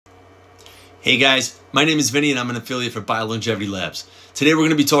Hey guys, my name is Vinny and I'm an affiliate for BioLongevity Labs. Today we're going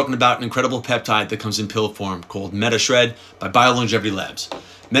to be talking about an incredible peptide that comes in pill form called Metashred by BioLongevity Labs.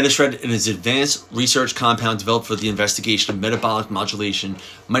 Metashred is an advanced research compound developed for the investigation of metabolic modulation,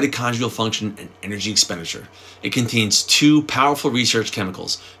 mitochondrial function, and energy expenditure. It contains two powerful research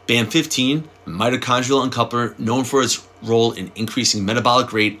chemicals, BAM15, a mitochondrial uncoupler known for its role in increasing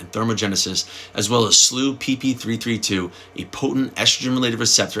metabolic rate and thermogenesis, as well as SLU-PP-332, a potent estrogen-related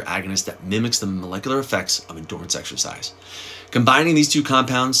receptor agonist that mimics the molecular effects of endurance exercise. Combining these two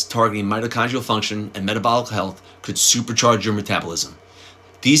compounds targeting mitochondrial function and metabolic health could supercharge your metabolism.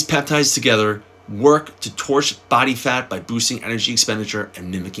 These peptides together work to torch body fat by boosting energy expenditure and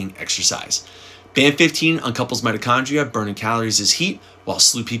mimicking exercise. BAM15 uncouples mitochondria, burning calories as heat, while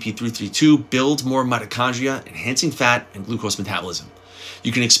SLU-PP-332 builds more mitochondria, enhancing fat and glucose metabolism.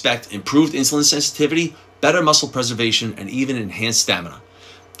 You can expect improved insulin sensitivity, better muscle preservation, and even enhanced stamina.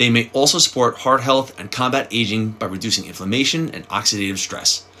 They may also support heart health and combat aging by reducing inflammation and oxidative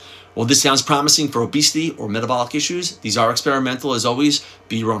stress. While this sounds promising for obesity or metabolic issues, these are experimental. As always,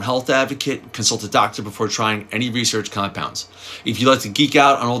 be your own health advocate, consult a doctor before trying any research compounds. If you'd like to geek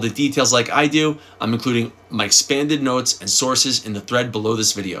out on all the details like I do, I'm including my expanded notes and sources in the thread below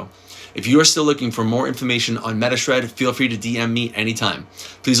this video. If you are still looking for more information on Metashred, feel free to DM me anytime.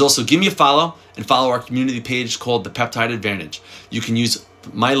 Please also give me a follow and follow our community page called The Peptide Advantage. You can use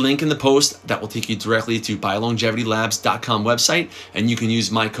my link in the post that will take you directly to biolongevitylabs.com website, and you can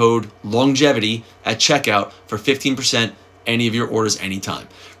use my code LONGEVITY at checkout for 15% any of your orders anytime.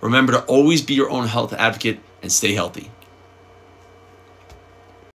 Remember to always be your own health advocate and stay healthy.